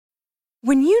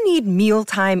When you need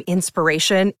mealtime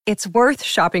inspiration, it's worth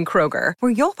shopping Kroger,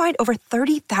 where you'll find over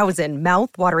 30,000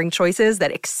 mouth-watering choices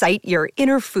that excite your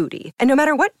inner foodie. And no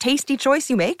matter what tasty choice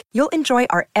you make, you'll enjoy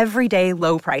our everyday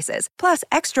low prices, plus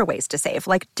extra ways to save,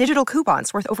 like digital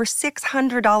coupons worth over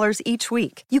 $600 each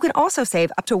week. You can also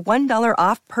save up to $1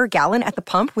 off per gallon at the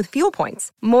pump with fuel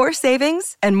points. More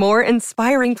savings and more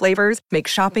inspiring flavors make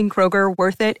shopping Kroger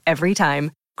worth it every time.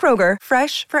 Kroger,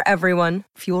 fresh for everyone.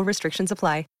 Fuel restrictions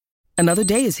apply. Another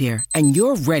day is here, and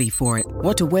you're ready for it.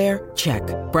 What to wear? Check.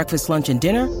 Breakfast, lunch, and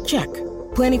dinner? Check.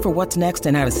 Planning for what's next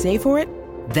and how to save for it?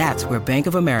 That's where Bank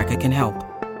of America can help.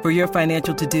 For your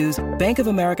financial to-dos, Bank of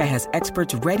America has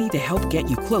experts ready to help get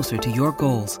you closer to your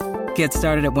goals. Get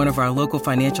started at one of our local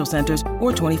financial centers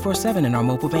or 24/7 in our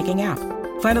mobile banking app.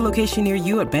 Find a location near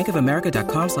you at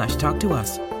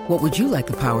bankofamerica.com/talktous. What would you like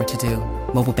the power to do?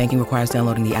 Mobile banking requires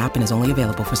downloading the app and is only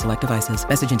available for select devices.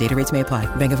 Message and data rates may apply.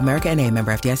 Bank of America N.A.,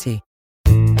 member FDIC.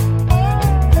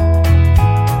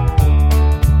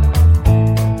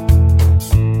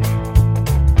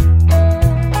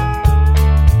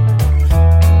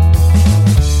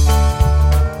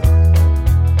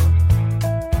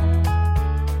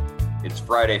 It's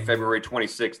Friday, February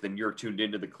 26th, and you're tuned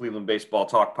into the Cleveland Baseball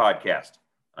Talk podcast.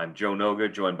 I'm Joe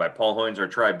Noga, joined by Paul Hoynes, our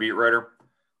Tribe beat writer.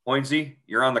 Hoynesy,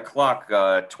 you're on the clock.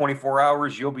 24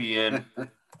 hours, you'll be in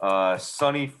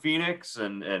sunny Phoenix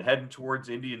and heading towards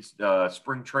Indians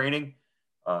spring training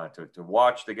to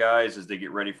watch the guys as they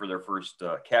get ready for their first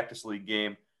Cactus League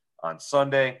game on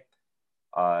Sunday.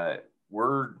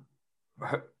 We're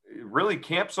really,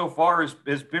 camp so far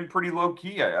has been pretty low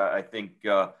key. I think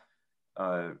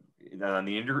on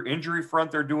the injury front,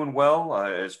 they're doing well.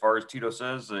 As far as Tito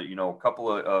says, a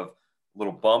couple of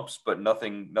little bumps, but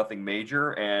nothing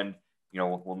major. And,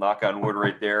 we'll knock on wood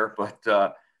right there.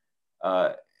 But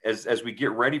as we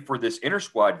get ready for this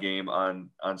inter-squad game on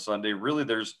Sunday, really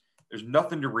there's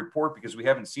nothing to report because we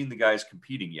haven't seen the guys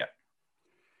competing yet.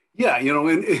 Yeah,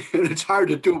 and it's hard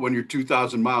to do it when you're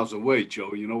 2,000 miles away,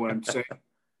 Joe. You know what I'm saying?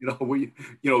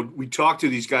 We talk to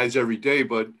these guys every day,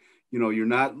 but you're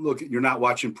not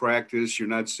watching practice. You're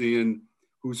not seeing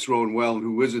who's throwing well and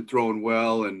who isn't throwing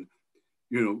well. And,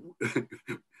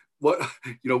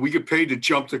 we get paid to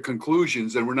jump to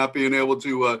conclusions, and we're not being able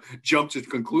to jump to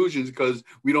conclusions because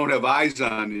we don't have eyes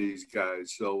on these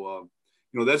guys. So,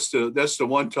 that's the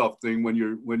one tough thing when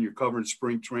you're covering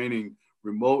spring training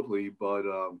remotely. But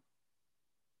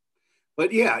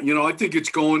yeah, I think it's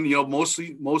going,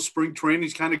 most spring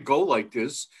trainings kind of go like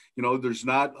this. There's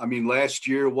not, last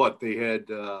year, they had,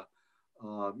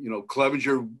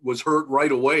 Clevenger was hurt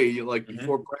right away,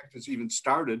 before practice even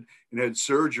started, and had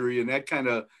surgery, and that kind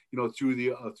of, threw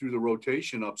the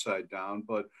rotation upside down.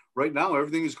 But right now,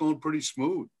 everything is going pretty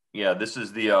smooth. Yeah, this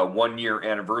is the 1 year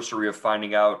anniversary of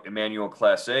finding out Emmanuel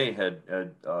Clase had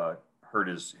hurt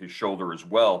his shoulder as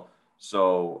well.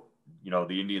 So,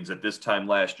 the Indians at this time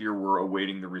last year were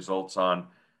awaiting the results on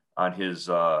his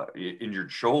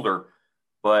injured shoulder.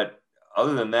 But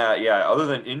other than that, other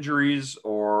than injuries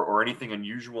or anything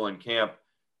unusual in camp,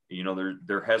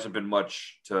 there hasn't been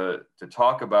much to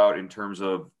talk about in terms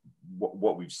of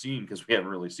what we've seen because we haven't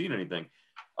really seen anything.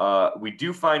 We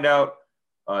do find out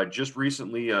just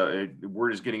recently,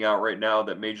 word is getting out right now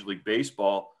that Major League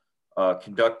Baseball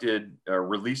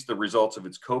released the results of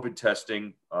its COVID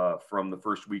testing from the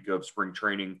first week of spring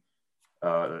training,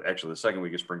 actually the second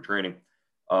week of spring training.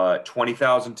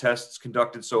 20,000 tests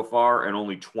conducted so far and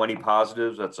only 20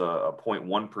 positives. That's a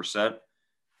 0.1%.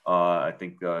 I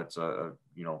think it's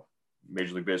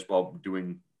Major League Baseball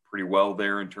doing pretty well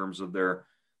there in terms of their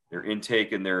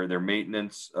intake and their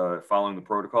maintenance, following the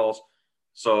protocols.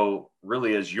 So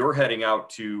really, as you're heading out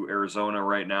to Arizona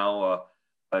right now,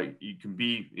 you can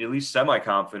be at least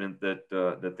semi-confident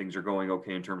that things are going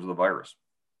okay in terms of the virus.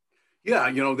 Yeah,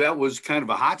 that was kind of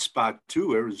a hot spot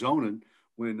too, Arizona.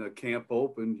 When camp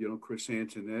opened, Chris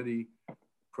Antonetti,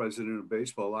 president of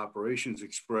baseball operations,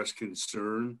 expressed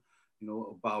concern,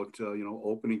 about,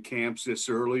 opening camps this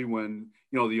early when,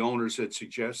 the owners had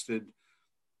suggested,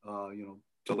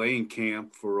 delaying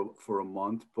camp for a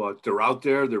month. But they're out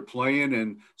there, they're playing,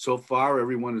 and so far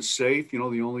everyone is safe. The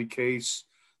only case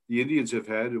the Indians have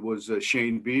had was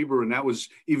Shane Bieber, and that was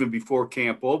even before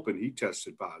camp opened. He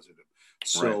tested positive.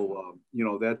 So,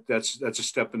 right. That's a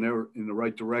step in the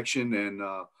right direction. And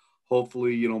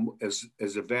hopefully, as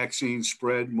the vaccine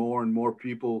spread, more and more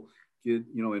people get,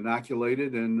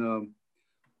 inoculated and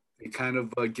they kind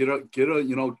of get a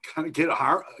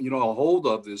hold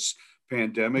of this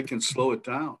pandemic and slow it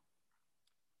down.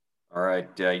 All right.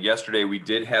 Yesterday, we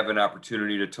did have an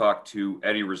opportunity to talk to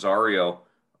Eddie Rosario,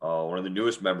 one of the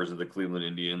newest members of the Cleveland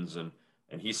Indians. And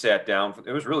and he sat down.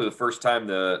 It was really the first time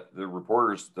the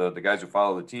reporters, the guys who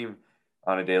follow the team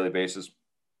on a daily basis,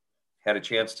 had a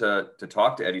chance to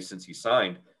talk to Eddie since he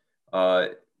signed.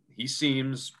 He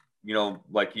seems,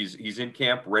 like he's in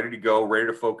camp, ready to go, ready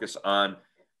to focus on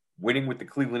winning with the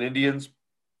Cleveland Indians.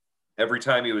 Every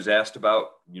time he was asked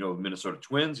about, the Minnesota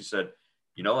Twins, he said,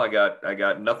 I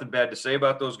got nothing bad to say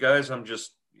about those guys. I'm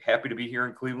just happy to be here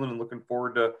in Cleveland and looking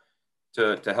forward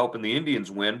to helping the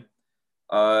Indians win.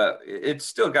 It's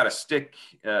still got a stick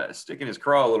in his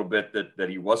craw a little bit that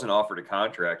he wasn't offered a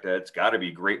contract. It's got to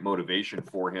be great motivation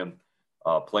for him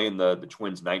playing the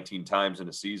Twins 19 times in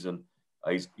a season.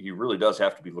 He really does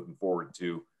have to be looking forward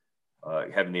to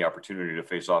having the opportunity to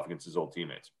face off against his old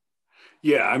teammates.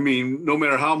 Yeah, I mean, no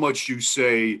matter how much you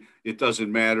say it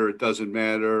doesn't matter,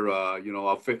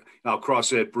 I'll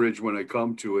cross that bridge when I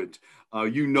come to it.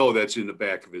 That's in the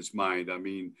back of his mind. I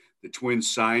mean, the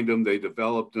Twins signed him, they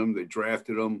developed him, they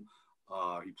drafted him.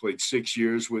 He played 6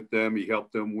 years with them. He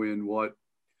helped them win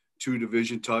 3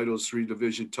 division titles,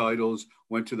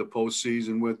 went to the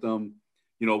postseason with them,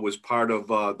 was part of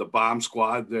the bomb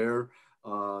squad there.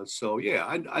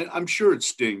 I'm sure it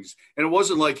stings. And it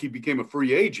wasn't like he became a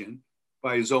free agent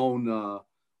by his own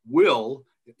will.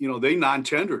 They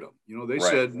non-tendered him. They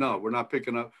said, no, we're not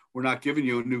picking up, we're not giving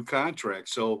you a new contract.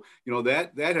 So,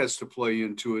 that has to play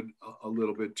into it a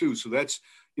little bit too. So that's,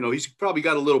 he's probably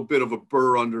got a little bit of a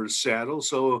burr under his saddle.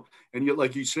 So, and yet,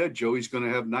 like you said, Joe, he's going to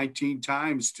have 19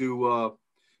 times to,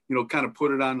 kind of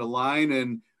put it on the line,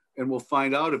 and we'll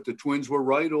find out if the Twins were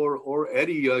right or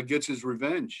Eddie gets his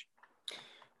revenge.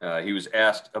 He was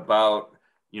asked about,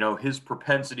 his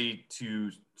propensity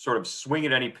to sort of swing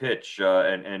at any pitch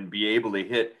and be able to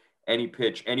hit any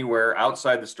pitch anywhere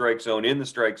outside the strike zone, in the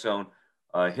strike zone,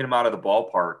 hit him out of the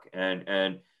ballpark.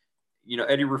 And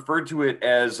Eddie referred to it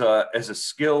as a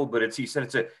skill, but he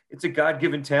said it's a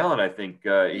God-given talent. I think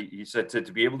he said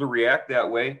to be able to react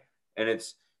that way. And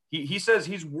he says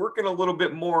he's working a little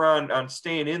bit more on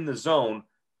staying in the zone,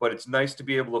 but it's nice to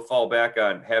be able to fall back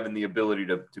on having the ability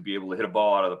to be able to hit a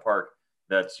ball out of the park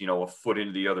that's, a foot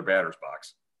into the other batter's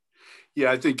box.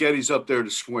 Yeah, I think Eddie's up there to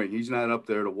swing. He's not up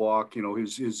there to walk.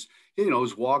 His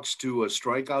walks to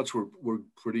strikeouts were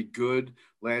pretty good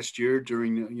last year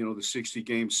during the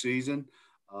 60-game season.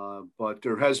 But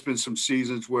there has been some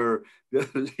seasons where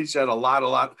he's had a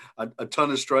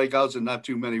ton of strikeouts and not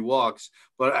too many walks.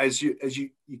 But as you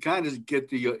kind of get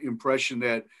the impression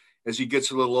that as he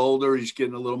gets a little older, he's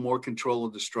getting a little more control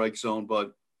of the strike zone.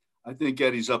 But I think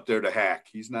Eddie's up there to hack.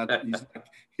 He's not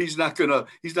gonna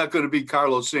be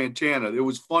Carlos Santana. It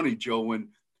was funny, Joe, when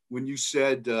you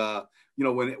said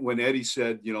when Eddie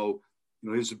said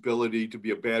his ability to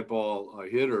be a bad ball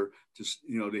hitter,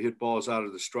 to hit balls out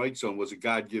of the strike zone was a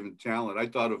God-given talent. I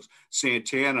thought of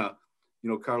Santana,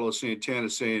 Carlos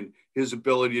Santana, saying his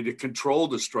ability to control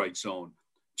the strike zone,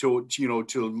 to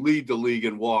lead the league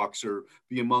in walks or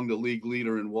be among the league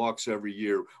leader in walks every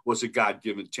year was a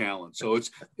God-given talent. So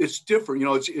it's different.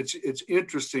 It's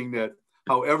interesting that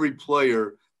how every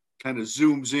player kind of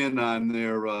zooms in on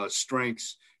their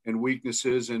strengths and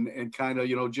weaknesses and kind of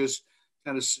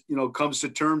comes to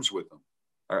terms with them.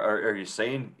 Are you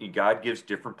saying God gives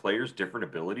different players different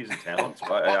abilities and talents?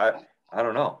 I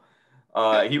don't know.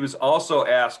 He was also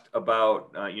asked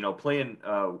about, playing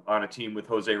on a team with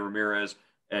Jose Ramirez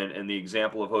and the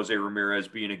example of Jose Ramirez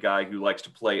being a guy who likes to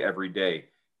play every day.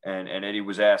 And Eddie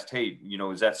was asked, hey,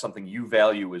 is that something you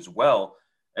value as well?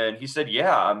 And he said,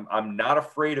 yeah, I'm not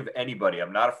afraid of anybody.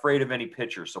 I'm not afraid of any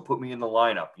pitcher. So put me in the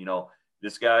lineup.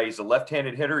 This guy, he's a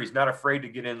left-handed hitter. He's not afraid to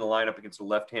get in the lineup against a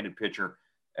left-handed pitcher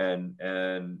and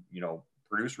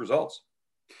produce results.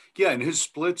 Yeah, and his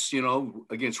splits,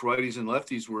 against righties and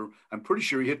lefties I'm pretty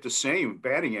sure he hit the same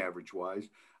batting average-wise.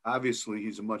 Obviously,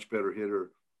 he's a much better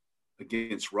hitter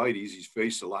against righties. He's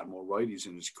faced a lot more righties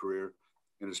in his career,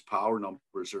 and his power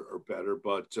numbers are better.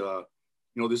 But,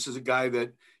 this is a guy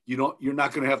that you're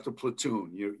not going to have to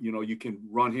platoon. You can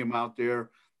run him out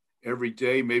there every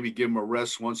day, maybe give him a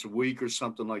rest once a week or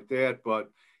something like that.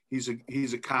 But he's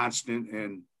a constant,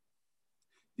 and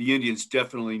the Indians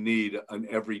definitely need an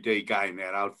everyday guy in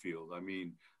that outfield. I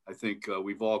mean, I think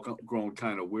we've all grown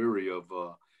kind of weary of,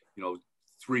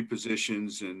 three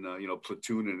positions and,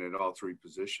 platooning at all three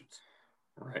positions.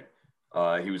 Right.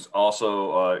 He was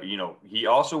also, he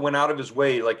also went out of his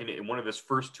way, like in one of his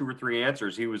first 2 or 3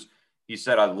 answers, he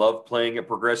said, I love playing at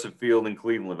Progressive Field in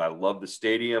Cleveland. I love the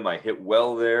stadium. I hit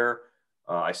well there.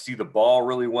 I see the ball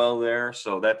really well there.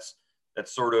 So that's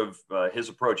sort of his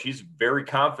approach. He's very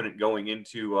confident going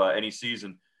into any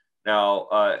season.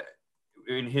 Now,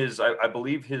 in his, I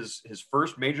believe his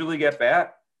first major league at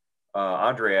bat,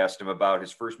 Andre asked him about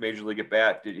his first major league at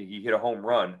bat. Did he hit a home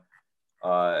run?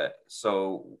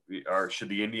 Should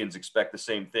the Indians expect the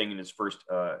same thing in his first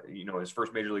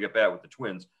major league at bat with the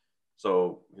Twins?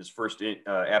 So his first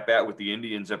at bat with the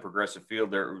Indians at Progressive Field,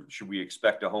 there, should we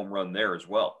expect a home run there as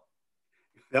well?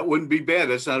 That wouldn't be bad.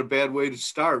 That's not a bad way to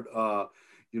start. I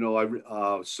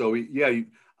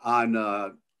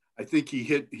think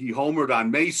he homered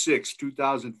on May 6,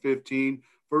 2015.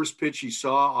 First pitch he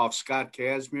saw off Scott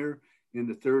Kazmir in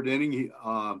the third inning.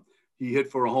 He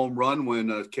hit for a home run when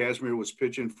Kazmir was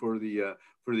pitching for the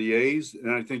A's,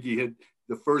 and I think he hit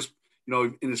the first,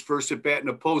 in his first at bat in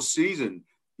the postseason,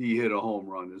 he hit a home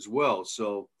run as well.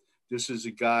 So this is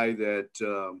a guy that,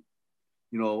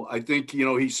 I think,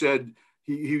 he said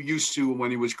he used to, when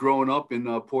he was growing up in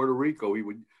Puerto Rico, he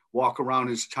would walk around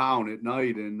his town at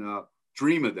night and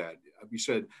dream of that. He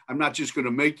said, I'm not just going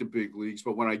to make the big leagues,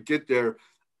 but when I get there,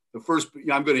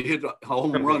 I'm going to hit a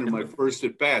home run in my first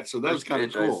at bat. So that was kind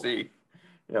of cool. I see.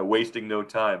 Yeah, wasting no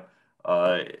time.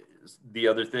 The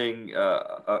other thing,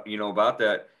 about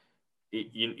that,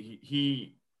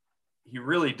 he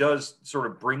really does sort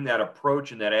of bring that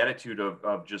approach and that attitude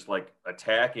of just like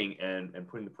attacking and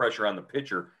putting the pressure on the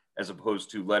pitcher as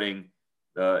opposed to letting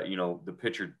the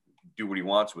pitcher do what he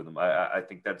wants with him. I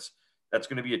think that's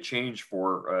going to be a change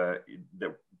for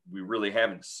that we really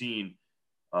haven't seen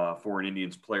for an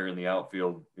Indians player in the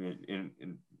outfield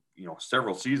in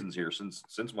several seasons here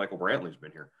since Michael Brantley's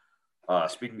been here.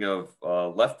 Speaking of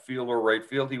left field or right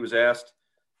field, he was asked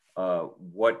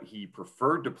what he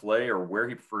preferred to play or where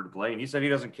he preferred to play, and he said he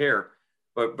doesn't care.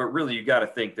 But really, you got to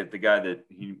think that the guy that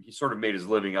he sort of made his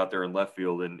living out there in left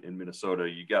field in Minnesota,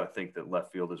 you got to think that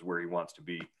left field is where he wants to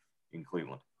be in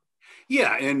Cleveland.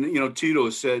 Yeah, and Tito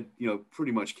said,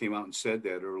 pretty much came out and said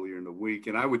that earlier in the week,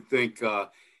 and I would think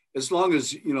as long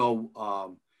as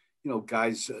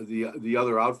guys, the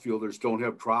other outfielders don't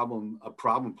have a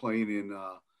problem playing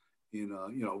in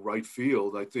right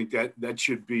field, I think that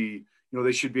should be,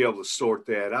 they should be able to sort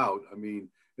that out. I mean,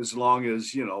 as long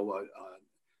as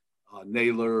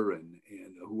Naylor and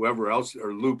whoever else,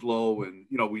 or Luplow, and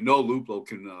we know Luplow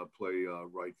can play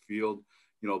right field.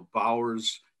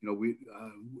 Bowers,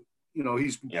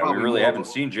 he's we really haven't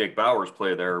seen Jake Bowers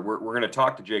play there. We're going to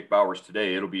talk to Jake Bowers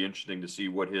today. It'll be interesting to see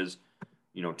what his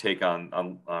take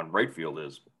on right field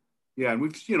is. Yeah, and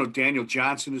we've Daniel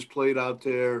Johnson has played out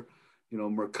there.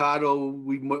 Mercado,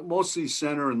 we mostly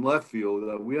center and left field.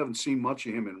 We haven't seen much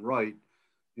of him in right.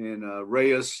 And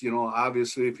Reyes,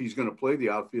 obviously, if he's going to play the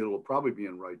outfield, it'll probably be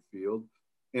in right field.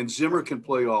 And Zimmer can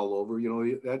play all over. He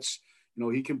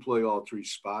can play all three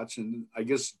spots. And I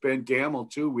guess Ben Gamel,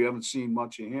 too, we haven't seen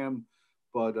much of him,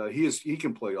 but he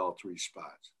can play all three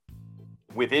spots.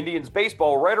 With Indians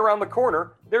baseball right around the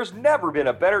corner, there's never been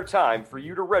a better time for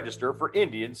you to register for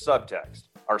Indians Subtext.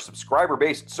 Our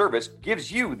subscriber-based service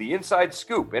gives you the inside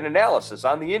scoop and analysis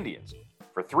on the Indians.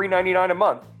 For $3.99 a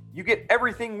month, you get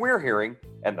everything we're hearing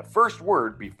and the first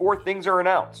word before things are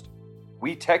announced.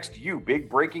 We text you big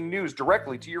breaking news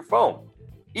directly to your phone,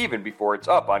 even before it's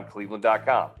up on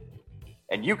Cleveland.com.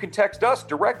 And you can text us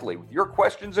directly with your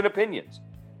questions and opinions.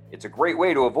 It's a great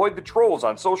way to avoid the trolls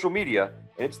on social media,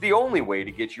 and it's the only way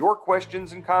to get your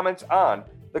questions and comments on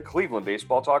the Cleveland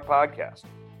Baseball Talk podcast.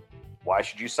 Why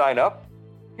should you sign up?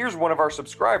 Here's one of our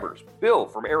subscribers, Bill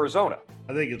from Arizona.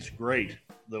 I think it's great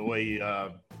the way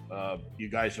you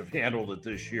guys have handled it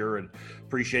this year, and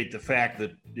appreciate the fact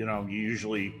that, you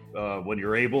usually when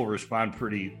you're able, respond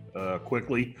pretty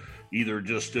quickly, either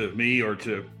just to me or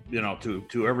to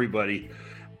everybody.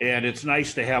 And it's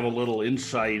nice to have a little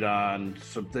insight on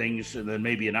some things, and then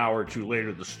maybe an hour or two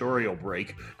later, the story will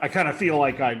break. I kind of feel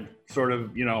like I'm sort of,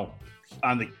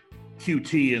 on the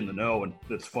QT in the know, and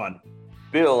it's fun.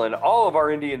 Bill and all of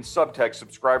our Indian Subtext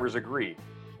subscribers agree.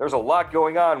 There's a lot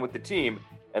going on with the team,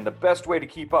 and the best way to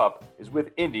keep up is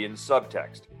with Indian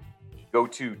Subtext. Go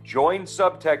to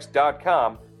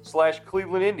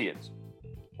joinsubtext.com/Cleveland Indians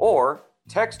or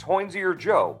text Hoynesy or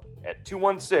Joe at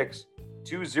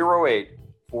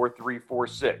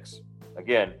 216-208-4346.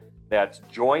 Again, that's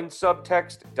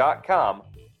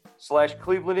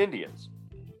joinsubtext.com/Cleveland Indians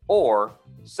or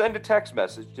send a text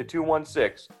message to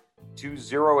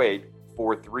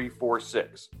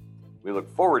 216-208-4346. We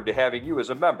look forward to having you as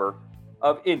a member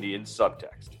of Indian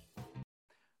Subtext.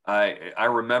 I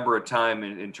remember a time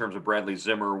in terms of Bradley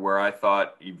Zimmer where I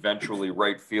thought eventually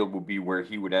right field would be where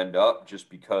he would end up, just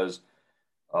because,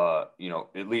 at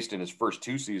least in his first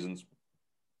two seasons,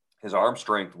 his arm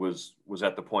strength was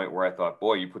at the point where I thought,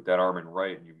 boy, you put that arm in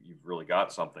right and you've really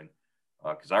got something.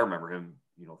 Because I remember him,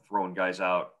 throwing guys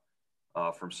out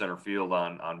from center field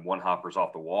on one hoppers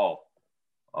off the wall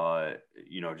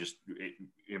just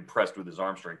impressed with his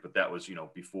arm strength. But that was,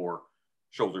 before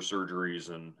shoulder surgeries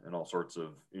and all sorts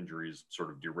of injuries sort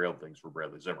of derailed things for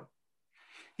Bradley Zimmer.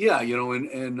 Yeah,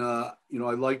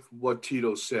 I like what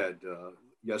Tito said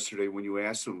yesterday when you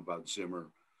asked him about Zimmer,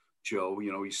 Joe.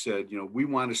 He said, we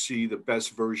want to see the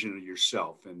best version of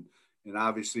yourself. And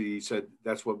obviously he said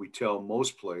that's what we tell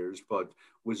most players. But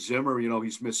with Zimmer,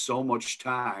 he's missed so much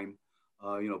time,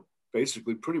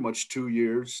 basically pretty much 2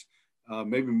 years,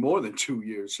 maybe more than 2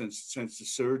 years since the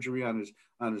surgery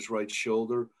on his right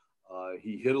shoulder.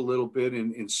 He hit a little bit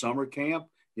in summer camp.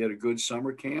 He had a good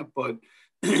summer camp, but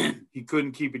he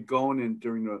couldn't keep it going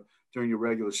during the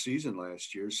regular season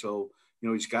last year. So,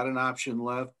 he's got an option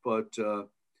left, but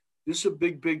this is a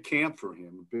big camp for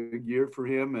him, a big year for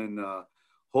him. And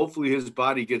hopefully his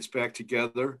body gets back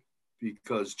together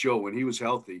because, Joe, when he was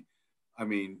healthy, I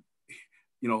mean,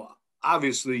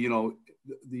 obviously,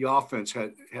 the offense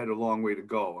had a long way to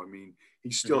go. I mean,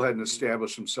 he still hadn't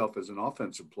established himself as an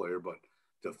offensive player, but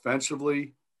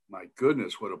defensively, my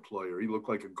goodness, what a player. He looked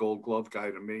like a Gold Glove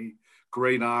guy to me.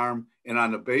 Great arm. And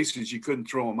on the bases, you couldn't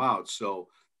throw him out. So,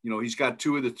 he's got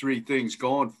 2 of the 3 things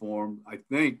going for him, I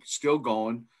think, still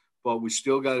going, but he's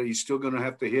still going to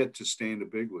have to hit to stay in the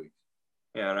big league.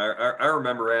 Yeah, and I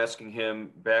remember asking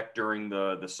him back during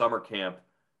the summer camp,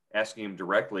 asking him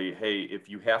directly, hey, if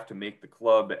you have to make the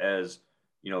club as,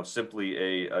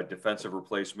 simply a defensive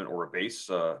replacement or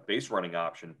a base running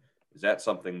option, is that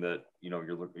something that,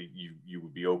 you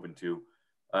would be open to?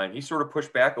 And he sort of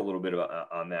pushed back a little bit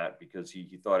on that because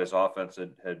he thought his offense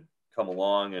had come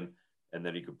along and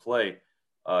that he could play.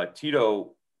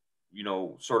 Tito,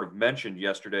 sort of mentioned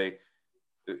yesterday,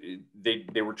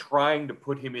 they were trying to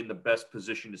put him in the best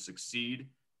position to succeed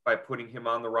by putting him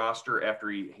on the roster after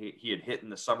he had hit in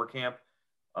the summer camp,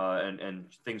 and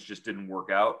things just didn't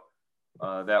work out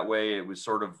that way. It was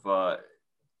sort of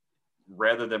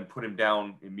rather than put him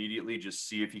down immediately, just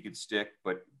see if he could stick,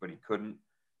 but he couldn't.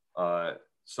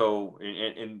 So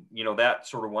that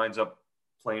sort of winds up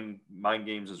playing mind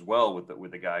games as well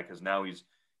with the guy, because now he's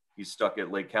stuck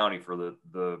at Lake County for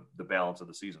the balance of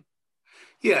the season.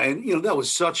 Yeah, and that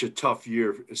was such a tough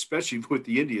year, especially with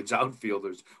the Indians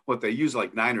outfielders. What they used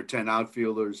like 9 or 10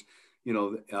 outfielders.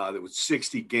 There was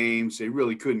 60 games. They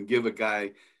really couldn't give a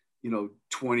guy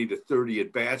 20 to 30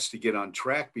 at bats to get on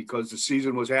track because the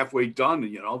season was halfway done.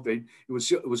 It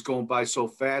was going by so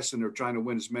fast, and they're trying to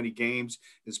win as many games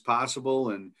as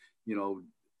possible. And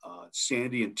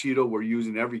Sandy and Tito were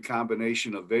using every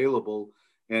combination available.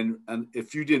 And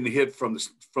if you didn't hit from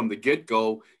the get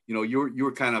go, you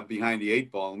were kind of behind the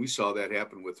 8 ball, and we saw that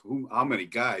happen with how many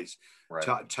guys? Right.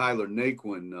 Tyler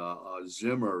Naquin,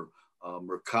 Zimmer,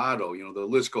 Mercado. The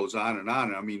list goes on and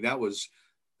on. I mean, that was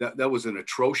an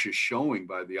atrocious showing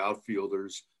by the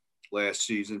outfielders last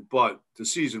season, but the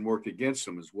season worked against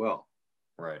them as well.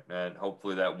 Right, and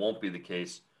hopefully that won't be the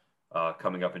case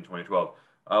coming up in 2012.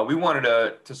 We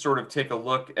wanted to sort of take a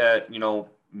look at,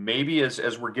 maybe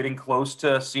as we're getting close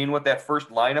to seeing what that first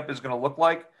lineup is going to look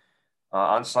like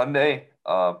on Sunday,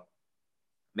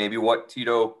 maybe what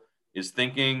Tito is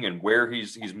thinking and where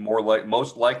he's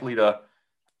most likely to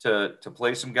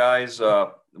play some guys.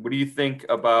 What do you think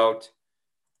about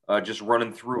just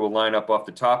running through a lineup off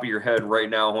the top of your head right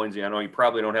now, Hoynesy? I know you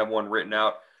probably don't have one written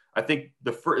out. I think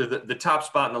the top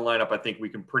spot in the lineup, I think we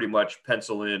can pretty much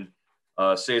pencil in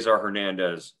Cesar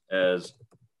Hernandez as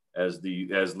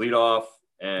leadoff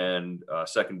and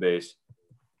second base.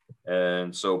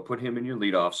 And so put him in your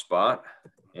leadoff spot.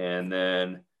 And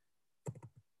then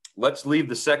let's leave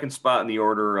the second spot in the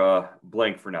order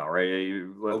blank for now, right?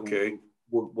 Okay.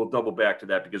 We'll double back to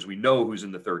that because we know who's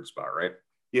in the third spot, right?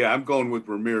 Yeah, I'm going with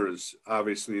Ramirez,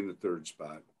 obviously, in the third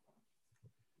spot.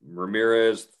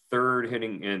 Ramirez, third,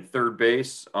 hitting in third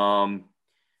base.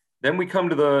 Then we come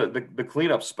to the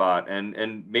cleanup spot,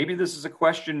 and maybe this is a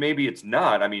question, maybe it's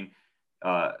not. I mean,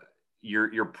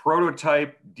 your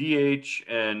prototype DH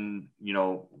and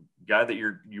guy that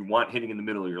you want hitting in the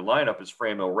middle of your lineup is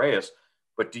Franmil Reyes,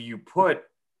 but do you put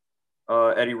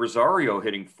Eddie Rosario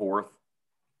hitting fourth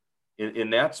in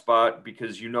that spot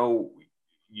because you know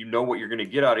what you're going to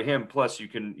get out of him? Plus, you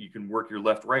can work your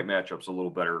left-right matchups a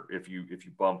little better if you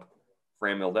bump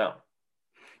Franmil down.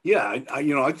 Yeah,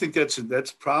 I think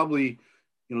that's probably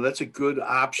that's a good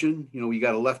option. You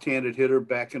got a left-handed hitter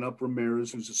backing up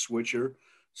Ramirez, who's a switcher.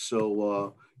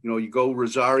 So you go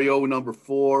Rosario number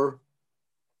 4,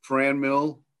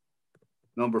 Franmil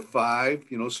number 5.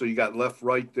 So you got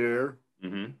left-right there.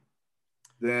 Mm-hmm.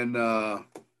 Then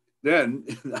Then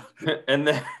and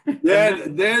then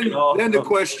then the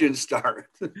questions start.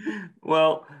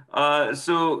 Well,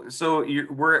 so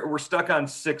we're stuck on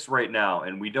 6 right now,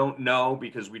 and we don't know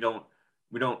because we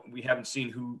haven't seen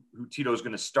who Tito's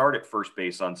going to start at first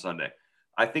base on Sunday.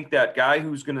 I think that guy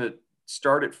who's going to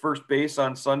start at first base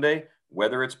on Sunday,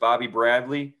 whether it's Bobby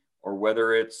Bradley or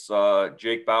whether it's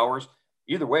Jake Bauers,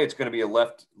 either way, it's going to be a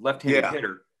left-handed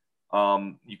hitter.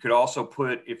 You could also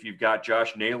put, if you've got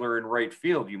Josh Naylor in right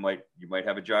field, you might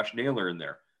have a Josh Naylor in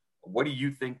there. What do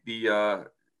you think do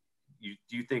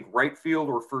you think right field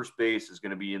or first base is going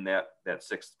to be in that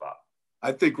 6th spot?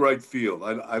 I think right field.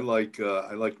 I like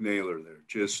Naylor there.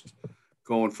 Just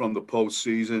going from the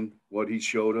postseason, what he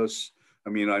showed us. I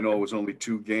mean, I know it was only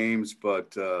 2 games,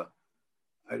 but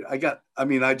I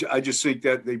just think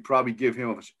that they probably give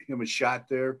him a shot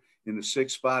there in the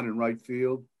 6th spot in right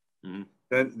field. Mm-hmm.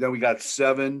 Then we got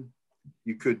 7.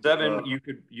 You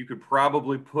could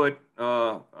probably put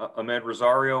Ahmed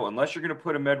Rosario, unless you're going to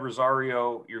put Ahmed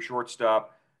Rosario, your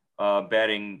shortstop,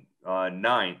 batting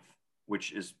 9th,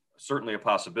 which is certainly a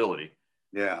possibility.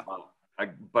 Yeah.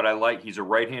 He's a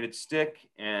right-handed stick,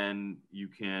 and you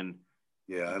can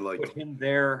I like put him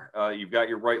there. You've got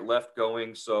your right-left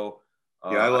going, so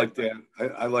I like that.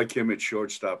 I like him at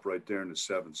shortstop right there in the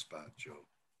 7th spot, Joe.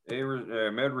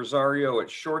 Ahmed Rosario at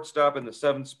shortstop in the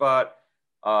 7th spot.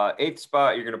 8th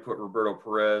spot, you're going to put Roberto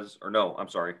Perez. Or no, I'm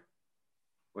sorry.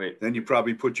 Wait. Then you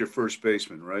probably put your first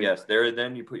baseman, right? Yes, there.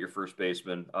 Then you put your first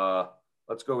baseman.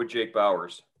 Let's go with Jake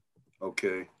Bauers.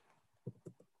 Okay.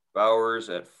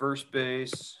 Bauers at first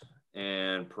base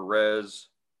and Perez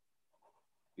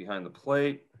behind the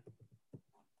plate.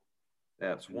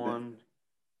 That's one.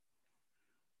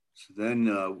 So then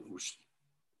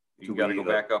you got to go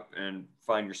back up and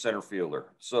find your center fielder.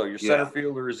 So your center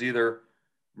fielder is either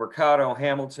Mercado,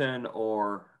 Hamilton,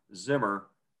 or Zimmer,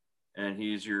 and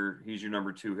he's your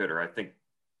number 2 hitter. I think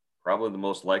probably the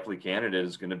most likely candidate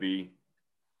is going to be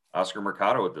Oscar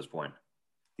Mercado at this point.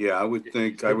 Yeah, I would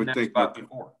think.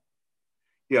 Before.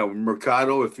 Yeah,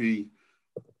 Mercado, if he,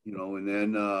 and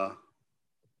then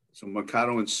so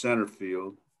Mercado in center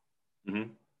field.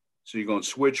 Mm-hmm. So you're going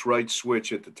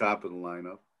switch at the top of the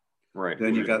lineup. Right.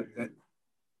 Then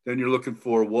then you're looking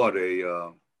for what,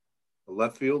 a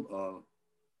left field?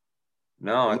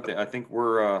 No, I think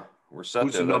we're set.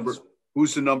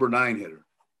 Who's the number 9 hitter?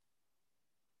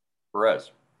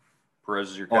 Perez.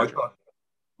 Perez is your catcher.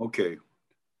 Okay.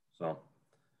 So,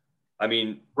 I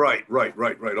mean. Right.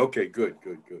 Okay, good.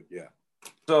 Yeah.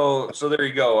 So there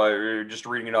you go. Just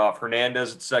reading it off.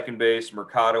 Hernandez at second base,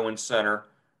 Mercado in center,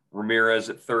 Ramirez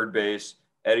at third base,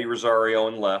 Eddie Rosario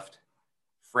in left,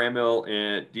 Framil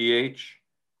at DH,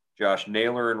 Josh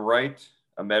Naylor in right,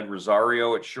 Ahmed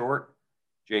Rosario at short,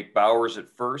 Jake Bauers at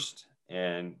first,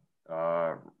 and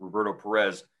Roberto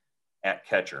Perez at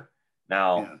catcher.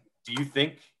 Now, do you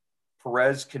think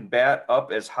Perez can bat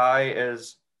up as high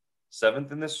as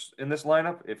 7th in this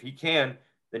lineup? If he can,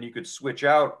 then you could switch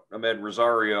out Ahmed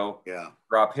Rosario,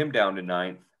 drop him down to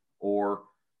 9th, or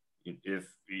if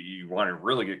you want to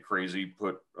really get crazy,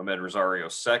 put Ahmed Rosario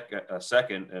second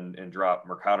and drop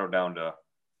Mercado down to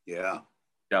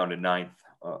 9th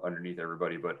underneath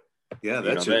everybody. But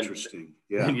that's interesting.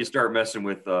 Then you start messing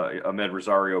with Ahmed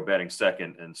Rosario batting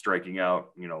second and striking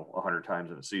out 100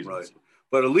 times in a season. Right.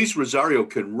 But at least Rosario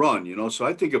can run, so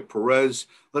I think if Perez,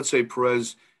 let's say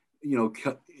Perez,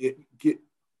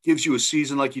 gives you a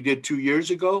season like you did 2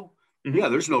 years ago,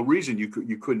 there's no reason you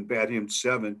couldn't bat him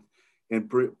 7th and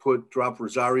drop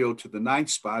Rosario to the 9th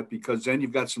spot, because then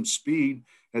you've got some speed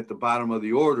at the bottom of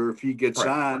the order. If he gets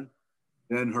on,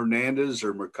 then Hernandez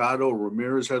or Mercado or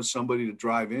Ramirez have somebody to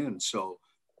drive in. So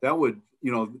that would,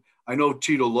 I know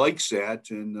Tito likes that,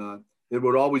 and it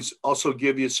would always also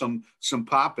give you some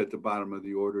pop at the bottom of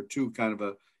the order too, kind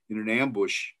of in an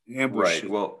ambush. Right.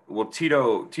 Well,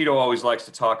 Tito always likes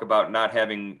to talk about not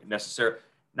having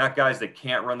not guys that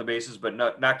can't run the bases, but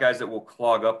not guys that will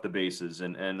clog up the bases.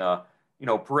 And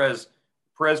Perez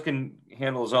can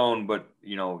handle his own, but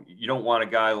you don't want a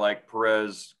guy like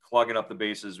Perez clogging up the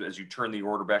bases as you turn the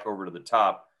order back over to the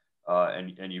top.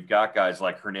 And you've got guys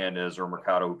like Hernandez or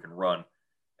Mercado who can run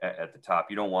at the top.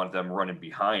 You don't want them running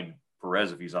behind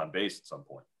Perez if he's on base at some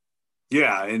point.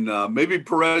 Yeah, and maybe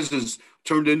Perez has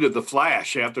turned into the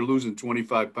Flash after losing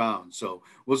 25 pounds. So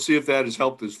we'll see if that has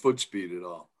helped his foot speed at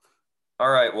all.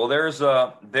 All right. Well, there's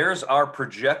our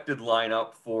projected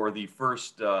lineup for the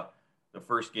first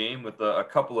game with a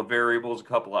couple of variables, a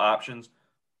couple of options.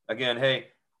 Again, hey,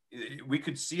 we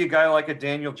could see a guy like a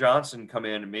Daniel Johnson come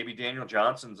in, and maybe Daniel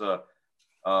Johnson's a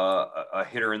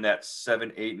hitter in that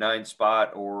 7, 8, 9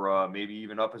 spot, or maybe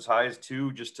even up as high as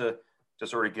 2, just to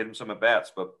sort of get him some at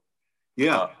bats. But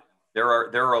Yeah. There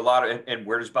are a lot of, and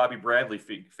where does Bobby Bradley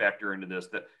factor into this?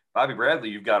 That Bobby Bradley,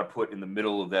 you've got to put in the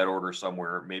middle of that order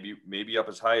somewhere, maybe up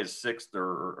as high as 6th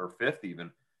or 5th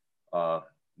even,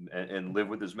 and live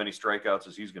with as many strikeouts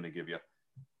as he's going to give you.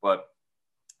 But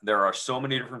there are so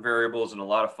many different variables and a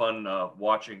lot of fun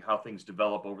watching how things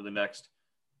develop over the next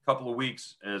couple of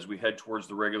weeks as we head towards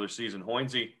the regular season.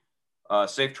 Hoynesy,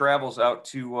 safe travels out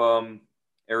to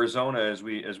Arizona as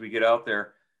we get out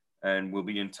there, and we'll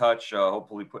be in touch,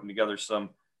 hopefully putting together some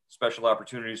special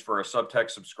opportunities for our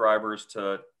Subtext subscribers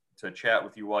to chat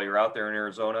with you while you're out there in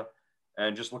Arizona,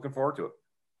 and just looking forward to it.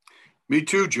 Me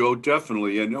too, Joe,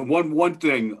 definitely. And one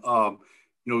thing,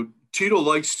 Tito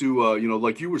likes to,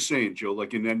 like you were saying, Joe,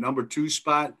 like in that number 2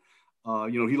 spot,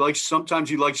 sometimes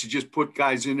he likes to just put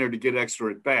guys in there to get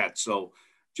extra at bats. So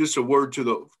just a word to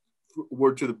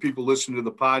the people listening to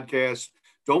the podcast.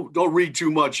 Don't read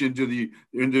too much into the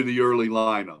early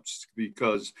lineups,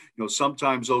 because,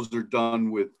 sometimes those are done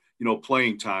with,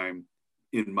 playing time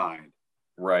in mind.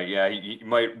 Right. Yeah. He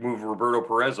might move Roberto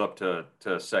Perez up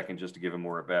to second just to give him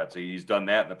more at bats. He's done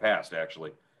that in the past,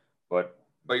 actually. But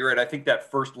you're right. I think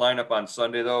that first lineup on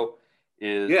Sunday, though,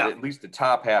 is at least the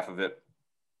top half of it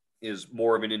is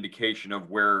more of an indication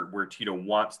of where Tito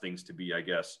wants things to be, I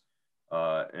guess.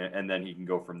 And then he can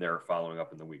go from there following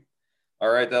up in the week. All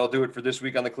right. That'll do it for this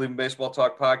week on the Cleveland Baseball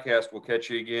Talk podcast. We'll catch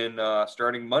you again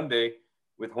starting Monday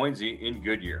with Hoynesy in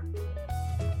Goodyear.